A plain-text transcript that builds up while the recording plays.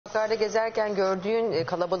Sokaklarda gezerken gördüğün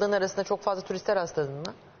kalabalığın arasında çok fazla turiste rastladın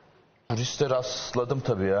mı? Turiste rastladım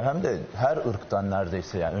tabii ya. Hem de her ırktan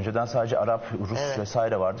neredeyse yani. Önceden sadece Arap, Rus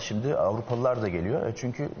vesaire vardı. Şimdi Avrupalılar da geliyor.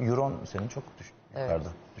 Çünkü Euron senin çok düşük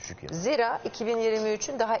yani. Zira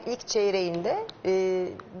 2023'ün daha ilk çeyreğinde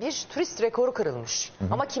bir turist rekoru kırılmış. Hı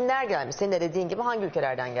hı. Ama kimler gelmiş? Senin de dediğin gibi hangi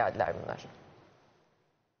ülkelerden geldiler bunlar?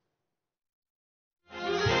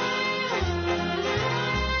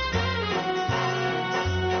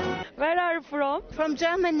 Where are you from? From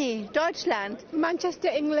Germany, Deutschland,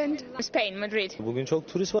 Manchester, England, Spain, Madrid. Bugün çok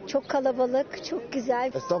turist var. Çok kalabalık, çok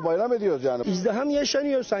güzel. Esnaf bayram ediyoruz yani. İzdiham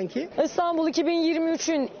yaşanıyor sanki. İstanbul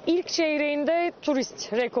 2023'ün ilk çeyreğinde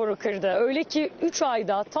turist rekoru kırdı. Öyle ki 3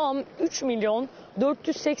 ayda tam 3 milyon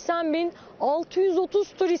 480 bin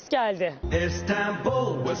 630 turist geldi.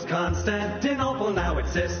 Istanbul was Constantinople, now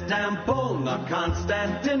it's Istanbul, not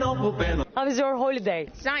Constantinople. How is your holiday?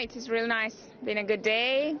 It's nice, it's really nice. Been a good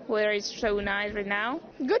day. Weather is so nice right now.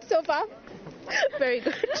 Good so far. Very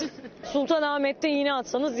good. Sultanahmet'te iğne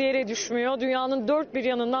atsanız yere düşmüyor. Dünyanın dört bir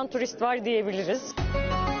yanından turist var diyebiliriz.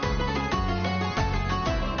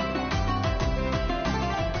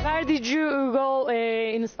 Where did you go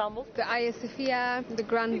in Istanbul? The Hagia Sophia, the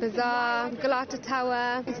Grand Bazaar, Galata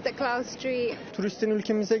Tower, Istiklal Street. Turistin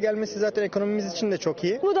ülkemize gelmesi zaten ekonomimiz için de çok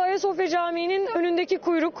iyi. Bu da Ayasofya Camii'nin önündeki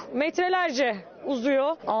kuyruk metrelerce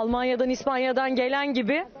uzuyor. Almanya'dan, İspanya'dan gelen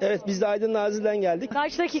gibi. Evet, biz de Aydın Nazilli'den geldik.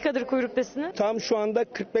 Kaç dakikadır kuyruktasınız? Tam şu anda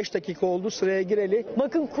 45 dakika oldu sıraya gireli.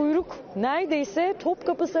 Bakın kuyruk neredeyse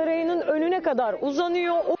Topkapı Sarayı'nın önüne kadar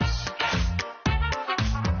uzanıyor.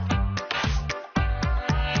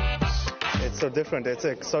 It's so different. It's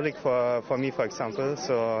exotic for me, for example.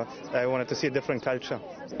 So I wanted to see a different culture.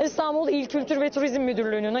 İstanbul İl Kültür ve Turizm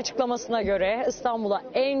Müdürlüğü'nün açıklamasına göre İstanbul'a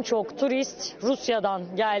en çok turist Rusya'dan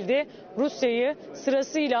geldi. Rusya'yı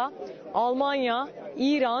sırasıyla Almanya,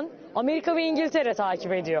 İran, Amerika ve İngiltere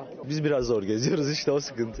takip ediyor. Biz biraz zor geziyoruz işte, o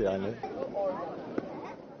sıkıntı yani.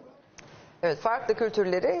 Evet, farklı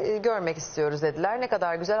kültürleri görmek istiyoruz dediler. Ne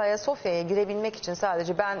kadar güzel. Ayasofya'ya girebilmek için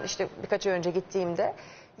sadece ben işte birkaç ay önce gittiğimde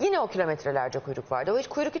yine o kilometrelerce kuyruk vardı. O hiç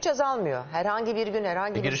kuyruk hiç azalmıyor. Herhangi bir gün,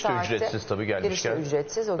 herhangi bir saatte. Giriş de ücretsiz tabii gelmişken. Giriş de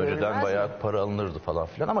ücretsiz, o görülmez önceden bayağı para alınırdı falan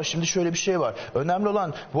filan. Ama şimdi şöyle bir şey var. Önemli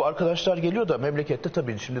olan, bu arkadaşlar geliyor da memlekette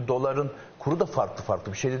tabii şimdi doların kuru da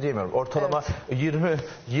farklı bir şey de diyemiyorum. Ortalama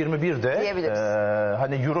 20-21'de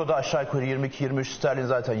hani euro da aşağı yukarı 22-23, sterlin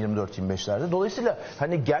zaten 24-25'lerde. Dolayısıyla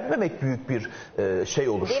hani gelmemek büyük bir şey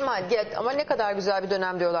olur. Değil mi? Ama ne kadar güzel bir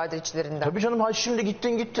dönem diyorlardır içlerinden. Tabii canım, ha şimdi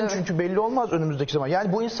gittin evet. Çünkü belli olmaz önümüzdeki zaman.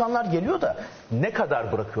 Yani bu insanlar geliyor da ne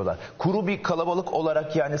kadar bırakıyorlar? Kuru bir kalabalık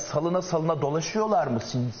olarak yani salına dolaşıyorlar mı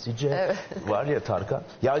sinsice? Evet. Var ya Tarkan.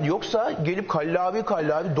 Yani yoksa gelip kallavi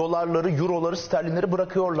dolarları, euroları, sterlinleri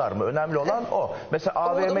bırakıyorlar mı? Önemli olan o. Mesela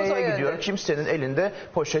AVM'ye gidiyorum. Kimsenin elinde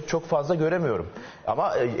poşet çok fazla göremiyorum.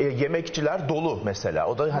 Ama yemekçiler dolu mesela.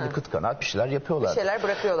 O da hani kıt kanaat bir şeyler yapıyorlar. Bir şeyler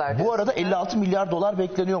bırakıyorlar. Bu arada 56 milyar dolar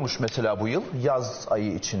bekleniyormuş mesela bu yıl yaz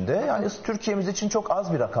ayı içinde. Yani Türkiye'miz için çok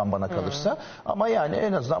az bir rakam bana kalırsa. Ama yani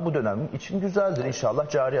en azından bu dönem için güzeldir. İnşallah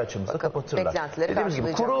cari açımızda kapatırlar. Dediğimiz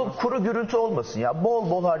gibi kuru gürültü olmasın ya.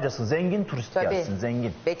 Bol harcasın. Zengin turist gelsin.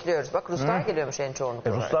 Zengin. Bekliyoruz. Bak Ruslar geliyormuş en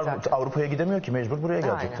çoğunlukla. Ruslar Avrupa'ya gidemiyor ki. Mecbur buraya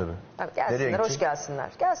gelecek tabii. Gelsinler, hoş gelsinler.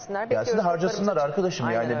 Gelsinler, bekliyoruz. Gelsinler, harcasınlar arkadaşım.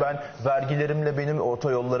 Aynen yani öyle. Ben vergilerimle benim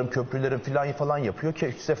otoyollarım, köprülerim falan yapıyor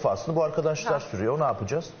ki sefasını bu arkadaşlar sürüyor. Ne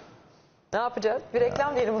yapacağız? Ne yapacağız? Bir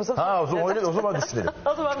reklam diyelim o zaman. O zaman düşünelim.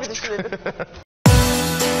 O zaman bir düşünelim.